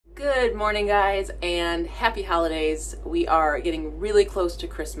Good morning, guys, and happy holidays. We are getting really close to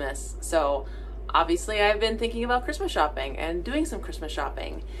Christmas, so obviously I've been thinking about Christmas shopping and doing some Christmas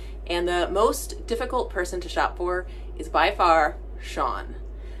shopping, and the most difficult person to shop for is by far Shawn.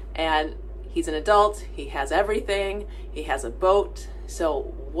 And he's an adult, he has everything, he has a boat,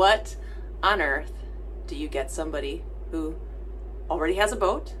 so what on earth do you get somebody who already has a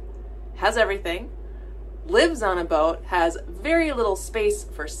boat, has everything, lives on a boat, has very little space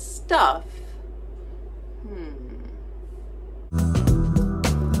for stuff?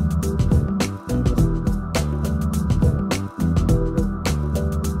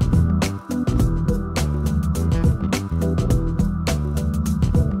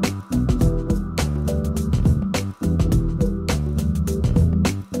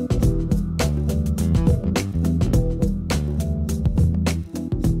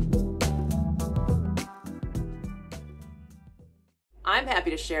 I'm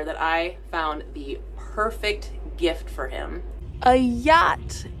happy to share that I found the perfect gift for him. A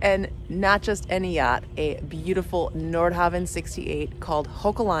yacht, and not just any yacht, a beautiful Nordhavn 68 called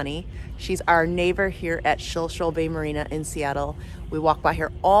Hokulani. She's our neighbor here at Shilshole Bay Marina in Seattle. We walk by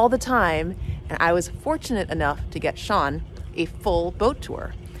here all the time, and I was fortunate enough to get Shawn a full boat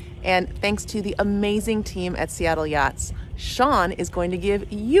tour. And thanks to the amazing team at Seattle Yachts, Shawn is going to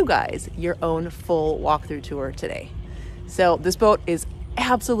give you guys your own full walkthrough tour today. So this boat is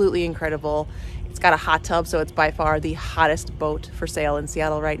absolutely incredible. It's got a hot tub, so it's by far the hottest boat for sale in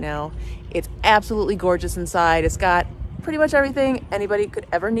Seattle right now. It's absolutely gorgeous inside. It's got pretty much everything anybody could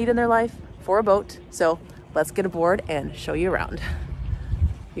ever need in their life for a boat. So let's get aboard and show you around.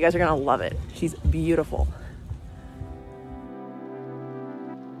 You guys are gonna love it. She's beautiful.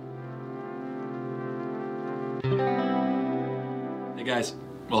 Hey guys,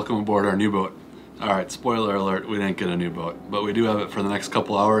 welcome aboard our new boat. Alright, spoiler alert, we didn't get a new boat, but we do have it for the next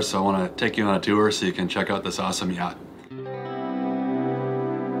couple hours, so I want to take you on a tour so you can check out this awesome yacht.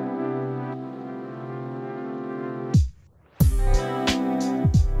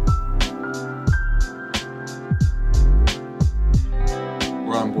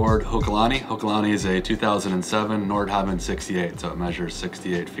 We're on board Hokulani. Hokulani is a 2007 Nordhavn 68, so it measures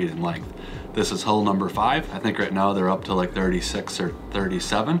 68 feet in length. This is hull number 5. I think right now they're up to like 36 or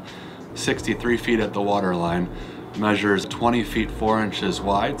 37. 63 feet at the waterline, measures 20 feet 4 inches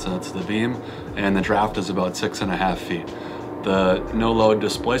wide, so that's the beam, and the draft is about 6.5 feet. The no load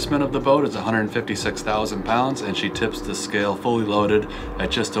displacement of the boat is 156,000 pounds, and she tips the scale fully loaded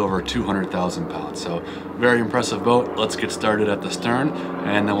at just over 200,000 pounds. So very impressive boat. Let's get started at the stern,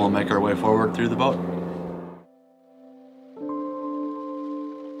 and then we'll make our way forward through the boat.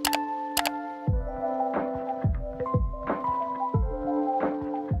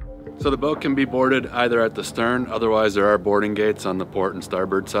 So the boat can be boarded either at the stern, otherwise there are boarding gates on the port and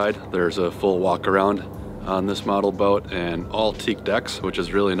starboard side. There's a full walk around on this model boat and all teak decks, which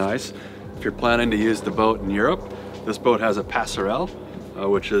is really nice. If you're planning to use the boat in Europe, this boat has a passerelle,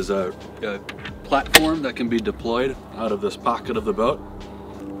 which is a platform that can be deployed out of this pocket of the boat.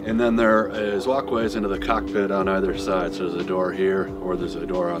 And then there is walkways into the cockpit on either side. So there's a door here, or there's a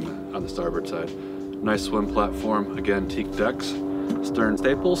door on the starboard side. Nice swim platform, again, teak decks, stern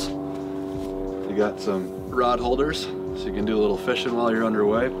staples. You got some rod holders, so you can do a little fishing while you're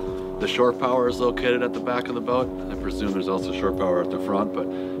underway. The shore power is located at the back of the boat. I presume there's also shore power at the front, but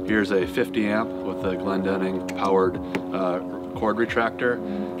here's a 50 amp with a Glendenning powered cord retractor.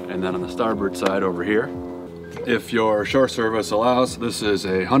 And then on the starboard side over here, if your shore service allows, this is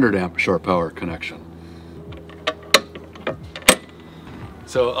a 100 amp shore power connection.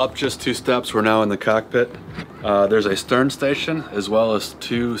 So up just 2 steps, we're now in the cockpit. There's a stern station as well as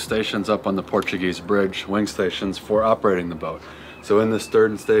 2 stations up on the Portuguese bridge, wing stations for operating the boat. So in the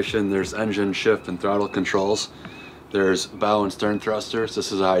stern station, there's engine, shift, and throttle controls. There's bow and stern thrusters.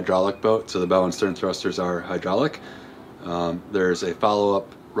 This is a hydraulic boat, so the bow and stern thrusters are hydraulic. There's a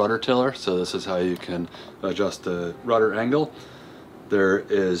follow-up rudder tiller, so this is how you can adjust the rudder angle. There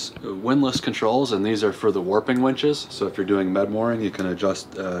is windlass controls, and these are for the warping winches. So if you're doing med mooring, you can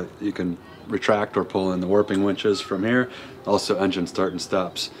adjust, you can retract or pull in the warping winches from here. Also engine start and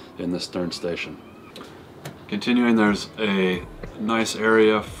stops in the stern station. Continuing, there's a nice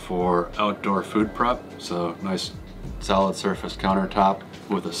area for outdoor food prep. So nice solid surface countertop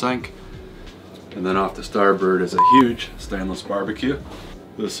with a sink. And then off the starboard is a huge stainless barbecue.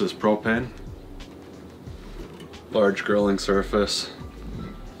 This is propane. Large grilling surface.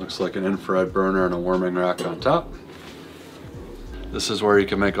 Looks like an infrared burner and a warming rack on top. This is where you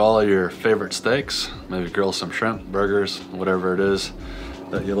can make all of your favorite steaks. Maybe grill some shrimp, burgers, whatever it is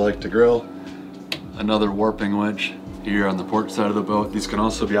that you like to grill. Another warping winch here on the port side of the boat. These can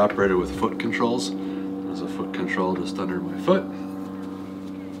also be operated with foot controls. There's a foot control just under my foot.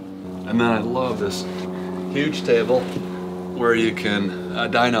 And then I love this huge table where you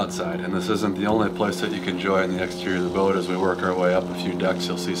can dine outside. And this isn't the only place that you can enjoy in the exterior of the boat. As we work our way up a few decks,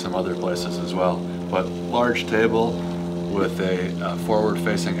 you'll see some other places as well. But large table with a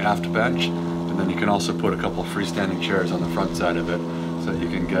forward-facing aft bench. And then you can also put a couple freestanding chairs on the front side of it so that you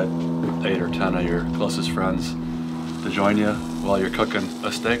can get 8 or 10 of your closest friends to join you while you're cooking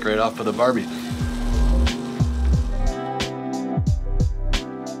a steak right off of the Barbie.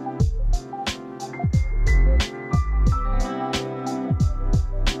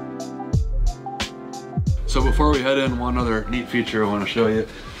 So before we head in, one other neat feature I want to show you.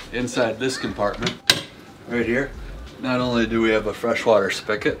 Inside this compartment, right here, not only do we have a freshwater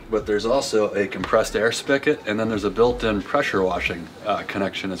spigot, but there's also a compressed air spigot, and then there's a built-in pressure washing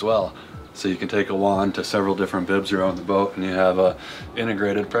connection as well. So you can take a wand to several different bibs around the boat and you have a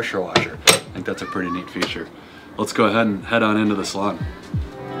integrated pressure washer. I think that's a pretty neat feature. Let's go ahead and head on into the salon.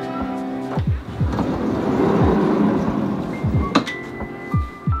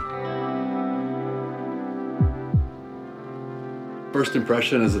 First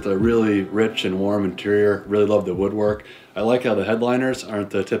impression is it's a really rich and warm interior. Really love the woodwork. I like how the headliners aren't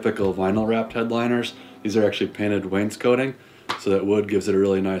the typical vinyl wrapped headliners. These are actually painted wainscoting, so that wood gives it a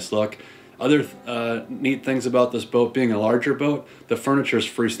really nice look. Other neat things about this boat, being a larger boat, the furniture is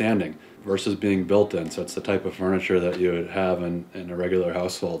freestanding versus being built in. So it's the type of furniture that you would have in a regular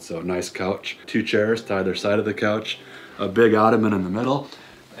household. So nice couch, 2 chairs to either side of the couch, a big ottoman in the middle.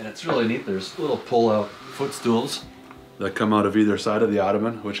 And it's really neat. There's little pull-out footstools that come out of either side of the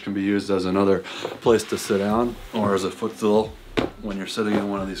ottoman, which can be used as another place to sit down or as a footstool when you're sitting in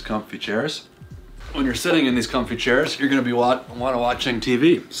one of these comfy chairs. When you're sitting in these comfy chairs, you're going to be watching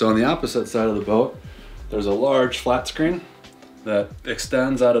TV. So on the opposite side of the boat, there's a large flat screen that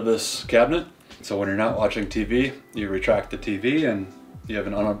extends out of this cabinet. So when you're not watching TV, you retract the TV and you have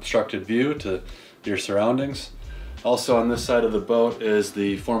an unobstructed view to your surroundings. Also on this side of the boat is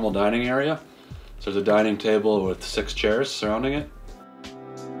the formal dining area. So there's a dining table with 6 chairs surrounding it.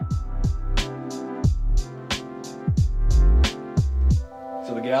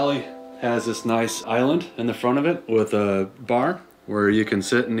 So the galley has this nice island in the front of it with a bar where you can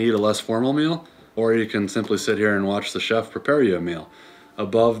sit and eat a less formal meal, or you can simply sit here and watch the chef prepare you a meal.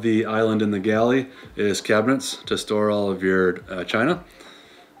 Above the island in the galley is cabinets to store all of your china.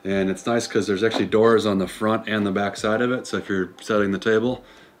 And it's nice because there's actually doors on the front and the back side of it. So if you're setting the table,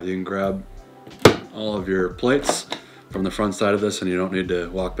 you can grab all of your plates from the front side of this and you don't need to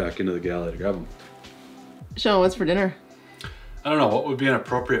walk back into the galley to grab them. Shawn, what's for dinner? I don't know, what would be an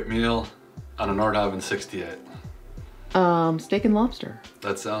appropriate meal on a Nordhavn 68? Steak and lobster.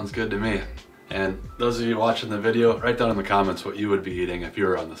 That sounds good to me. And those of you watching the video, write down in the comments what you would be eating if you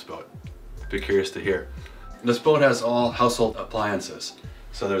were on this boat. Be curious to hear. This boat has all household appliances.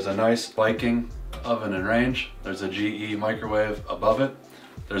 So there's a nice Viking oven and range. There's a GE microwave above it.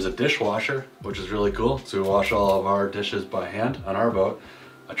 There's a dishwasher, which is really cool. So we wash all of our dishes by hand on our boat.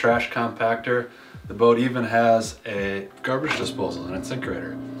 A trash compactor. The boat even has a garbage disposal and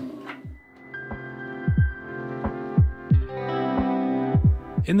incinerator.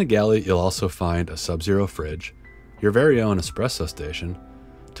 In the galley, you'll also find a sub-zero fridge, your very own espresso station,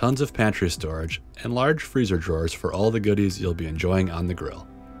 tons of pantry storage, and large freezer drawers for all the goodies you'll be enjoying on the grill.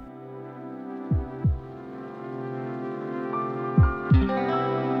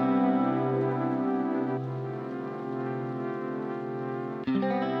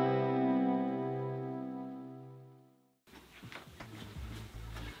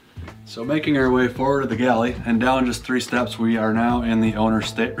 So making our way forward to the galley and down just 3 steps, we are now in the owner's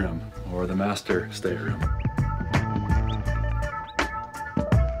stateroom, or the master stateroom.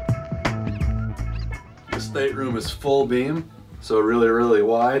 The stateroom is full beam, so really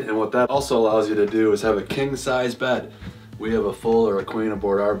wide, and what that also allows you to do is have a king size bed. We have a full or a queen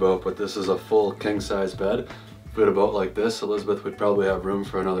aboard our boat, but this is a full king size bed. If we had a boat like this, Elizabeth would probably have room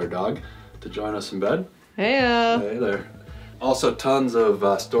for another dog to join us in bed. Heyo. Hey there. Also tons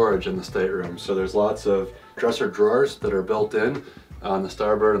of storage in the stateroom. So there's lots of dresser drawers that are built in on the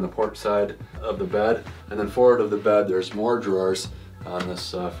starboard and the port side of the bed. And then forward of the bed, there's more drawers on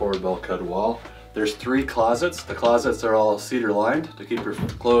this forward bulkhead wall. There's 3 closets. The closets are all cedar lined to keep your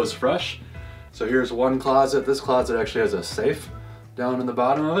clothes fresh. So here's one closet. This closet actually has a safe down in the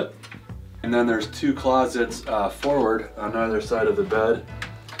bottom of it. And then there's 2 closets forward on either side of the bed.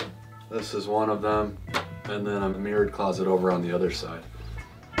 This is one of them. And then a mirrored closet over on the other side.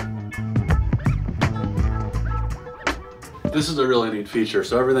 This is a really neat feature.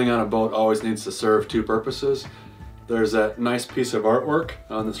 So everything on a boat always needs to serve 2 purposes. there's that nice piece of artwork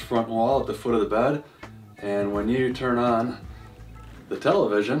on this front wall at the foot of the bed. And when you turn on the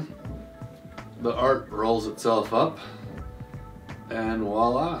television, the art rolls itself up, and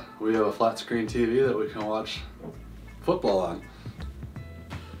voila, we have a flat screen TV that we can watch football on.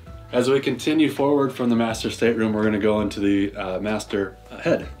 As we continue forward from the master stateroom, we're going to go into the master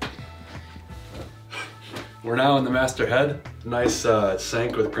head. We're now in the master head. Nice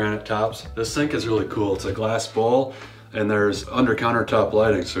sink with granite tops. This sink is really cool. It's a glass bowl, and there's under countertop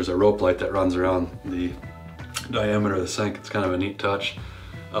lighting, so there's a rope light that runs around the diameter of the sink. It's kind of a neat touch.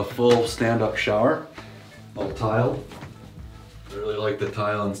 A full stand-up shower, all tiled. I really like the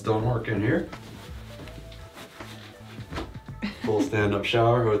tile and stonework in here. Full stand-up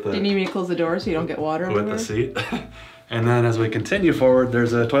shower with a... Do you need me to close the door so you don't get water with everywhere? the seat. And then as we continue forward,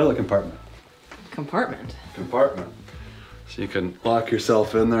 there's a toilet compartment. Compartment. So you can lock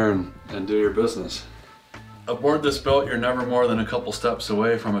yourself in there and do your business. Aboard this boat, you're never more than a couple steps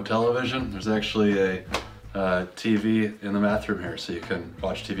away from a television. There's actually a TV in the bathroom here, so you can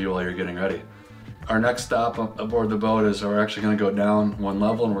watch TV while you're getting ready. Our next stop aboard the boat is we're actually going to go down one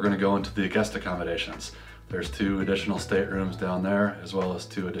level, and we're going to go into the guest accommodations. There's 2 additional staterooms down there, as well as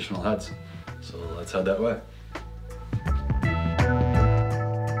 2 additional heads. So let's head that way.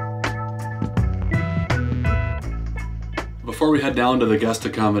 Before we head down to the guest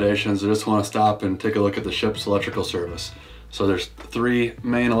accommodations, I just want to stop and take a look at the ship's electrical service. So there's 3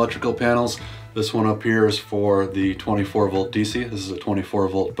 main electrical panels. This one up here is for the 24 volt DC. This is a 24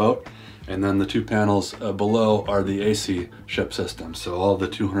 volt boat. And then the 2 panels below are the AC ship system. So all of the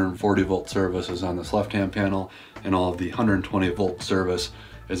 240 volt service is on this left-hand panel, and all of the 120 volt service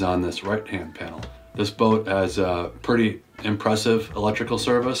is on this right-hand panel. This boat has a pretty impressive electrical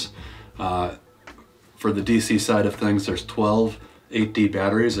service. For the DC side of things, there's 12 8D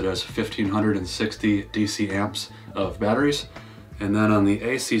batteries. It has 1560 DC amps of batteries. And then on the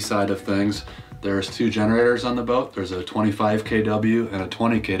AC side of things, there's 2 generators on the boat. There's a 25 kW and a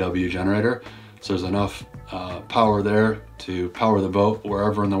 20 kW generator. So there's enough power there to power the boat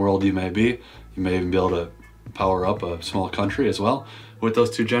wherever in the world you may be. You may even be able to power up a small country as well with those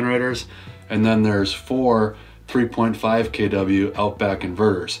 2 generators. And then there's 4 3.5 kW outback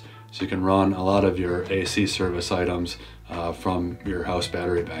inverters. So you can run a lot of your AC service items from your house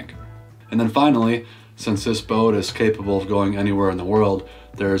battery bank. And then finally, since this boat is capable of going anywhere in the world,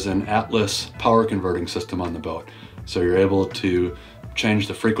 there's an Atlas power converting system on the boat. So you're able to change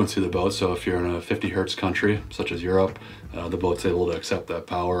the frequency of the boat. So if you're in a 50 hertz country, such as Europe, the boat's able to accept that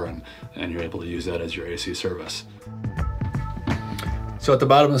power, and you're able to use that as your AC service. So at the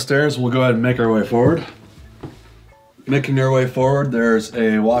bottom of the stairs, we'll go ahead and make our way forward. Making our way forward, there's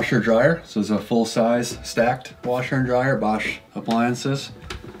a washer dryer. So it's a full-size stacked washer and dryer, Bosch appliances.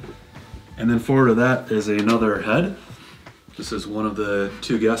 And then forward to that is another head. This is one of the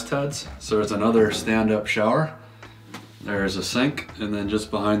 2 guest heads. So there's another stand-up shower. There's a sink, and then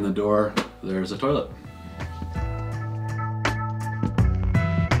just behind the door, there's a toilet.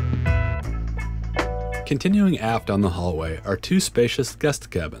 Continuing aft on the hallway are 2 spacious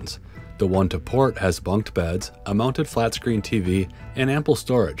guest cabins. The one to port has bunked beds, a mounted flat-screen TV, and ample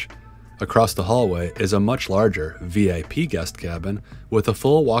storage. Across the hallway is a much larger VIP guest cabin with a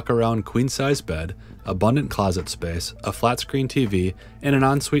full walk-around queen-size bed, abundant closet space, a flat-screen TV, and an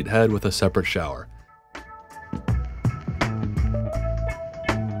ensuite head with a separate shower.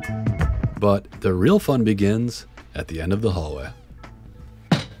 But the real fun begins at the end of the hallway.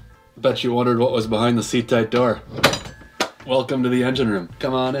 Bet you wondered what was behind the seat-tight door. Welcome to the engine room.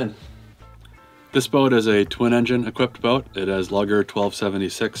 Come on in. This boat is a twin-engine equipped boat. It has Lugger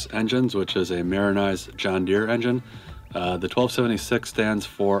 1276 engines, which is a Marinized John Deere engine. The 1276 stands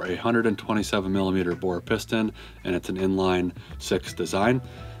for a 127mm bore piston, and it's an inline 6 design.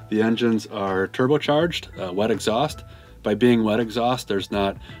 The engines are turbocharged, wet exhaust. By being wet exhaust, there's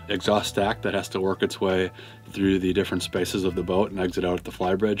not exhaust stack that has to work its way through the different spaces of the boat and exit out at the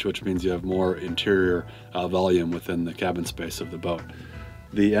flybridge, which means you have more interior volume within the cabin space of the boat.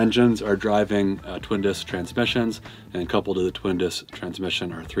 The engines are driving twin disc transmissions, and coupled to the twin disc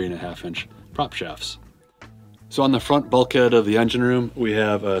transmission are 3.5-inch prop shafts. So on the front bulkhead of the engine room, we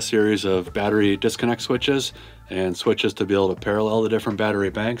have a series of battery disconnect switches and switches to be able to parallel the different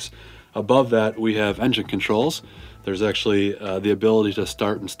battery banks. Above that, we have engine controls. There's actually the ability to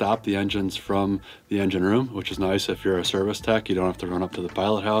start and stop the engines from the engine room, which is nice if you're a service tech. You don't have to run up to the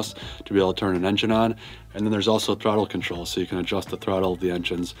pilot house to be able to turn an engine on. And then there's also throttle control, so you can adjust the throttle of the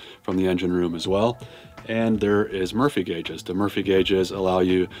engines from the engine room as well. And there is Murphy gauges. The Murphy gauges allow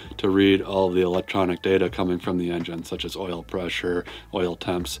you to read all the electronic data coming from the engine, such as oil pressure, oil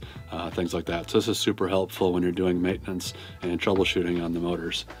temps, things like that. So this is super helpful when you're doing maintenance and troubleshooting on the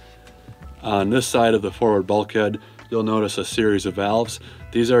motors. On this side of the forward bulkhead, you'll notice a series of valves.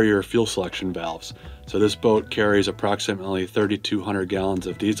 These are your fuel selection valves. So this boat carries approximately 3,200 gallons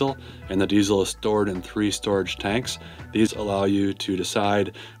of diesel, and the diesel is stored in 3 storage tanks. These allow you to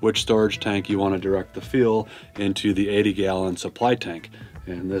decide which storage tank you want to direct the fuel into the 80-gallon supply tank.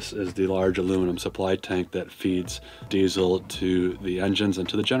 And this is the large aluminum supply tank that feeds diesel to the engines and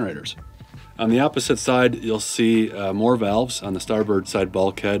to the generators. On the opposite side, you'll see more valves on the starboard side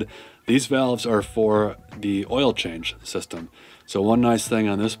bulkhead. These valves are for the oil change system. So one nice thing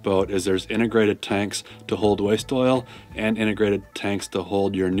on this boat is there's integrated tanks to hold waste oil and integrated tanks to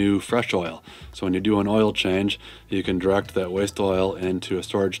hold your new fresh oil. So when you do an oil change, you can direct that waste oil into a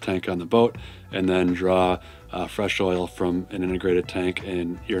storage tank on the boat and then draw fresh oil from an integrated tank,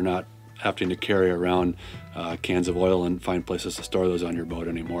 and you're not having to carry around cans of oil and find places to store those on your boat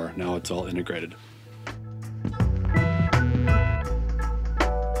anymore. Now it's all integrated.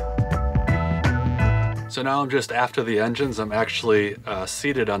 So now I'm just after the engines. I'm actually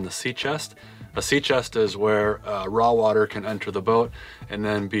seated on the sea chest. A sea chest is where raw water can enter the boat and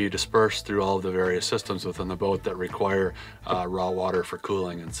then be dispersed through all of the various systems within the boat that require raw water for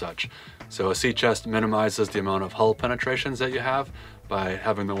cooling and such. So a sea chest minimizes the amount of hull penetrations that you have by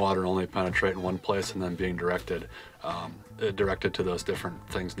having the water only penetrate in one place and then being directed to those different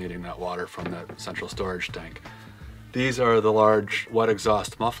things needing that water from that central storage tank. These are the large wet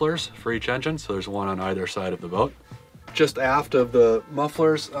exhaust mufflers for each engine, so there's one on either side of the boat. Just aft of the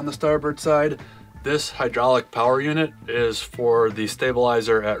mufflers on the starboard side, this hydraulic power unit is for the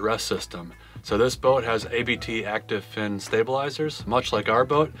stabilizer at rest system. So this boat has ABT active fin stabilizers, much like our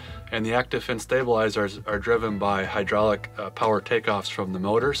boat, and the active fin stabilizers are driven by hydraulic power takeoffs from the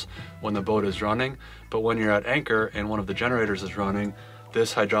motors when the boat is running. But when you're at anchor and one of the generators is running,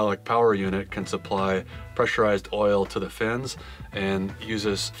 this hydraulic power unit can supply pressurized oil to the fins and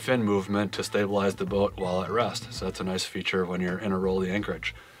uses fin movement to stabilize the boat while at rest. So that's a nice feature when you're in a rolly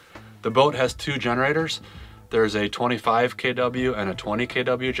anchorage. The boat has 2 generators. There's a 25 kW and a 20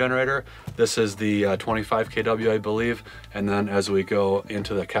 kW generator. This is the 25 kW, I believe. And then as we go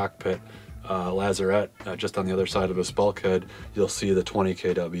into the cockpit lazarette, just on the other side of this bulkhead, you'll see the 20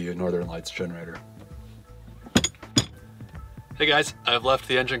 kW Northern Lights generator. Hey guys, I've left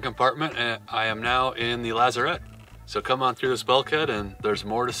the engine compartment and I am now in the lazarette. So come on through this bulkhead and there's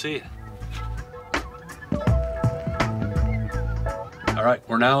more to see. All right,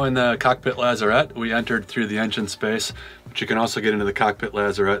 we're now in the cockpit lazarette. We entered through the engine space, but you can also get into the cockpit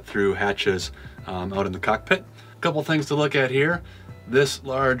lazarette through hatches out in the cockpit. A couple things to look at here. This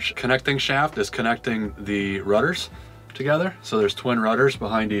large connecting shaft is connecting the rudders together. So there's twin rudders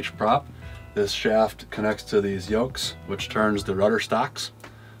behind each prop. This shaft connects to these yokes, which turns the rudder stocks.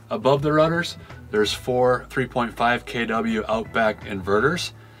 Above the rudders, there's 4 3.5 kW Outback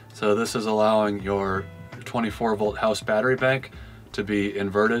inverters. So this is allowing your 24-volt house battery bank to be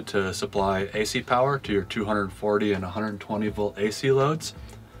inverted to supply AC power to your 240 and 120 volt AC loads.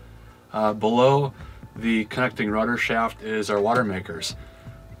 Below the connecting rudder shaft is our water makers.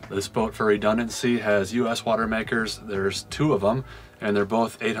 This boat, for redundancy, has US water makers. There's 2 of them, and they're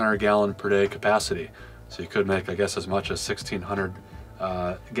both 800 gallon per day capacity. So you could make, I guess, as much as 1,600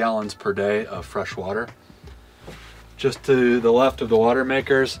 gallons per day of fresh water. Just to the left of the water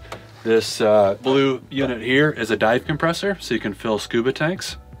makers, this blue unit here is a dive compressor, so you can fill scuba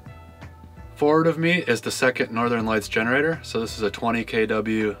tanks. Forward of me is the second Northern Lights generator. So this is a 20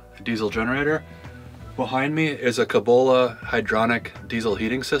 kW diesel generator. Behind me is a Cabola hydronic diesel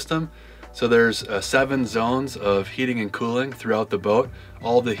heating system. So there's 7 zones of heating and cooling throughout the boat.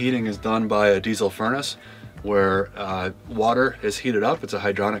 All of the heating is done by a diesel furnace where water is heated up. It's a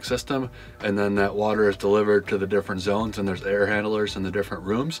hydronic system, and then that water is delivered to the different zones, and there's air handlers in the different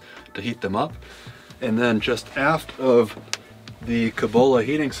rooms to heat them up. And then just aft of the Cabola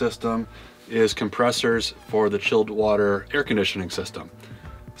heating system is compressors for the chilled water air conditioning system.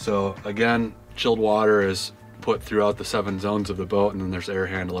 So again, chilled water is put throughout the 7 zones of the boat, and then there's air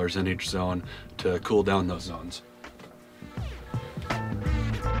handlers in each zone to cool down those zones.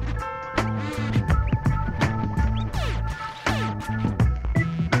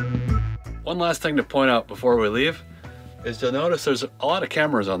 One last thing to point out before we leave is you'll notice there's a lot of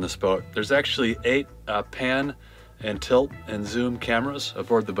cameras on this boat. There's actually 8 pan and tilt and zoom cameras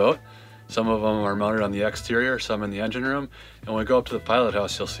aboard the boat. Some of them are mounted on the exterior, some in the engine room, and when we go up to the pilot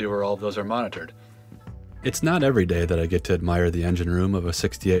house, you'll see where all of those are monitored. It's not every day that I get to admire the engine room of a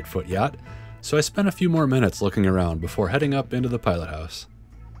 68-foot yacht. so I spent a few more minutes looking around before heading up into the pilot house.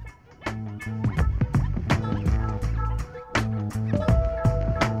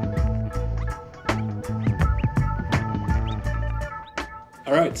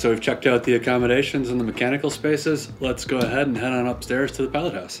 Alright, so we've checked out the accommodations and the mechanical spaces. Let's go ahead and head on upstairs to the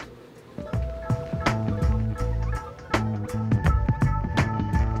pilot house.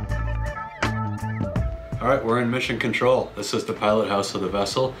 Alright, we're in mission control. This is the pilot house of the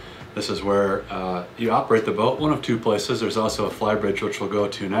vessel. This is where you operate the boat, one of two places. There's also a flybridge, which we'll go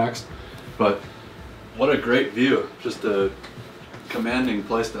to next. But what a great view. Just a commanding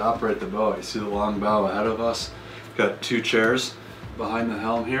place to operate the boat. You see the long bow ahead of us. We've got two chairs behind the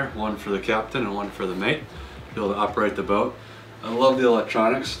helm here, one for the captain and one for the mate, to be able to operate the boat. I love the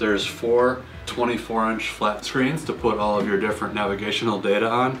electronics. There's 4 24-inch flat screens to put all of your different navigational data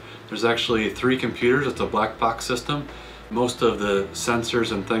on. There's actually 3 computers. It's a black box system. Most of the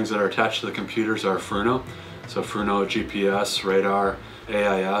sensors and things that are attached to the computers are Fruno. So Fruno GPS, radar,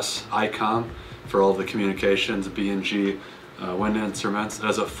 AIS, ICOM for all of the communications, B&G, wind instruments. It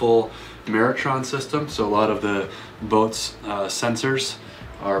has a full Maritron system, so a lot of the boat's sensors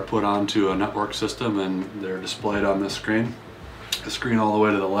are put onto a network system and they're displayed on this screen. The screen all the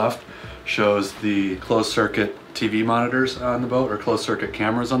way to the left shows the closed circuit TV monitors on the boat, or closed circuit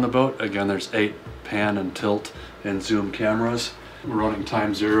cameras on the boat. Again, there's 8 pan and tilt and zoom cameras. We're running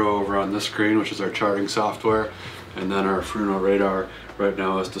time 0 over on this screen, which is our charting software, and then our Fruno radar right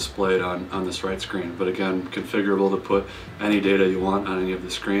now is displayed on this right screen. But again, configurable to put any data you want on any of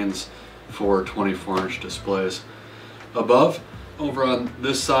the screens. 4 24-inch displays. Above, over on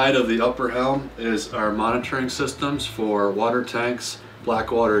this side of the upper helm, is our monitoring systems for water tanks,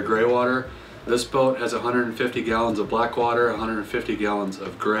 black water, gray water. This boat has 150 gallons of black water, 150 gallons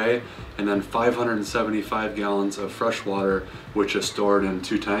of gray, and then 575 gallons of fresh water, which is stored in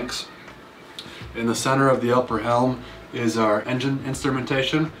 2 tanks. In the center of the upper helm is our engine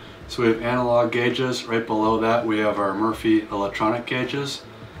instrumentation. So we have analog gauges. Right below that we have our Murphy electronic gauges.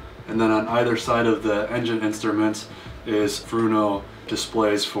 And then on either side of the engine instruments is Fruno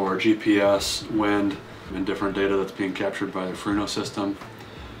displays for GPS, wind, and different data that's being captured by the Fruno system.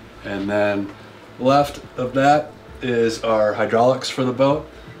 And then left of that is our hydraulics for the boat,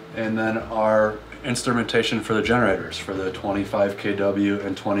 and then our instrumentation for the generators, for the 25 kW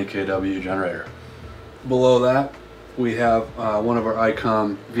and 20 kW generator. Below that we have one of our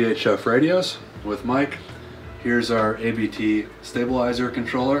ICOM VHF radios with mic. Here's our ABT stabilizer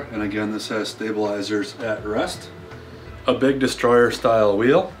controller, and again this has stabilizers at rest. A big destroyer style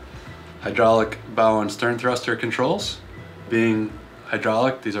wheel, hydraulic bow and stern thruster controls. Being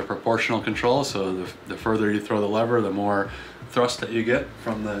hydraulic, these are proportional controls, so the further you throw the lever, the more thrust that you get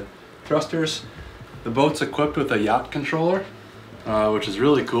from the thrusters. The boat's equipped with a yacht controller, which is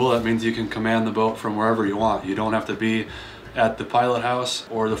really cool. That means you can command the boat from wherever you want. You don't have to be at the pilot house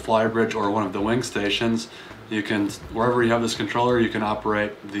or the flybridge or one of the wing stations. You can, wherever you have this controller, you can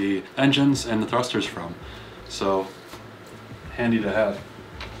operate the engines and the thrusters from. So, handy to have.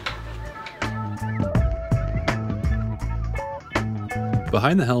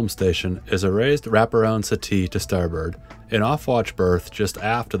 Behind the helm station is a raised wraparound settee to starboard, an off-watch berth just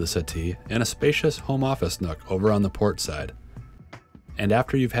aft of the settee, and a spacious home office nook over on the port side. And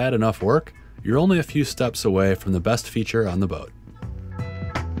after you've had enough work, you're only a few steps away from the best feature on the boat.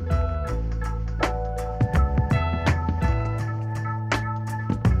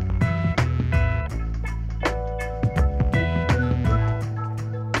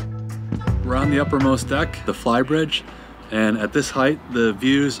 We're on the uppermost deck, the flybridge, and at this height the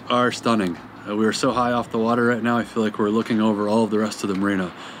views are stunning. We are so high off the water right now, I feel like we're looking over all of the rest of the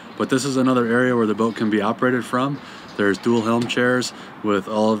marina. But this is another area where the boat can be operated from. There's dual helm chairs with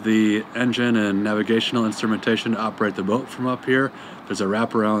all of the engine and navigational instrumentation to operate the boat from up here. There's a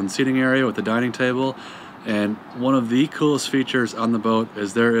wraparound seating area with a dining table. And one of the coolest features on the boat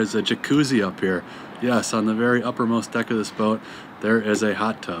is there is a jacuzzi up here. Yes, on the very uppermost deck of this boat, there is a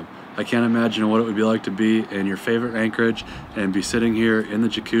hot tub. I can't imagine what it would be like to be in your favorite anchorage and be sitting here in the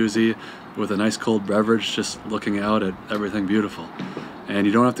jacuzzi with a nice cold beverage, just looking out at everything beautiful. And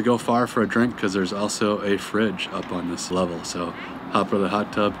you don't have to go far for a drink because there's also a fridge up on this level. So hop out of the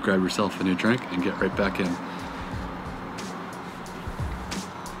hot tub, grab yourself a new drink, and get right back in.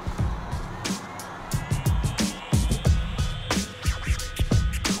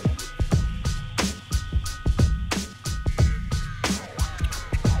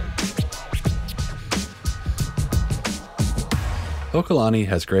 Hokulani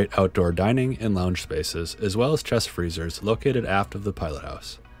has great outdoor dining and lounge spaces, as well as chest freezers located aft of the pilot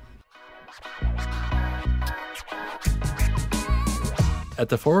house. At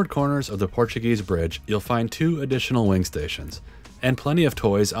the forward corners of the Portuguese bridge, you'll find 2 additional wing stations, and plenty of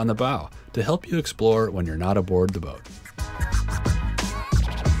toys on the bow to help you explore when you're not aboard the boat.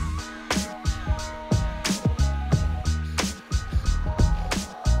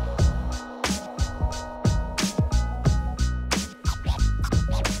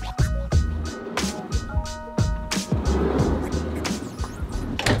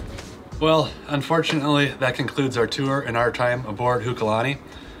 Well, unfortunately, that concludes our tour and our time aboard Hokulani.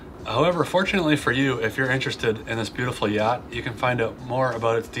 However, fortunately for you, if you're interested in this beautiful yacht, you can find out more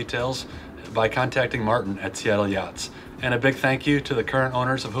about its details by contacting Martin at Seattle Yachts. And a big thank you to the current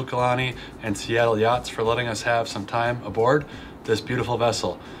owners of Hokulani and Seattle Yachts for letting us have some time aboard this beautiful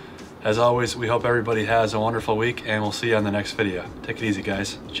vessel. As always, we hope everybody has a wonderful week, and we'll see you on the next video. Take it easy,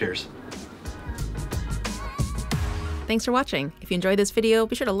 guys. Cheers. Thanks for watching. If you enjoyed this video,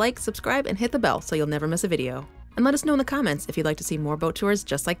 be sure to like, subscribe, and hit the bell so you'll never miss a video. And let us know in the comments if you'd like to see more boat tours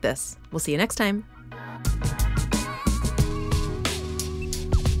just like this. We'll see you next time.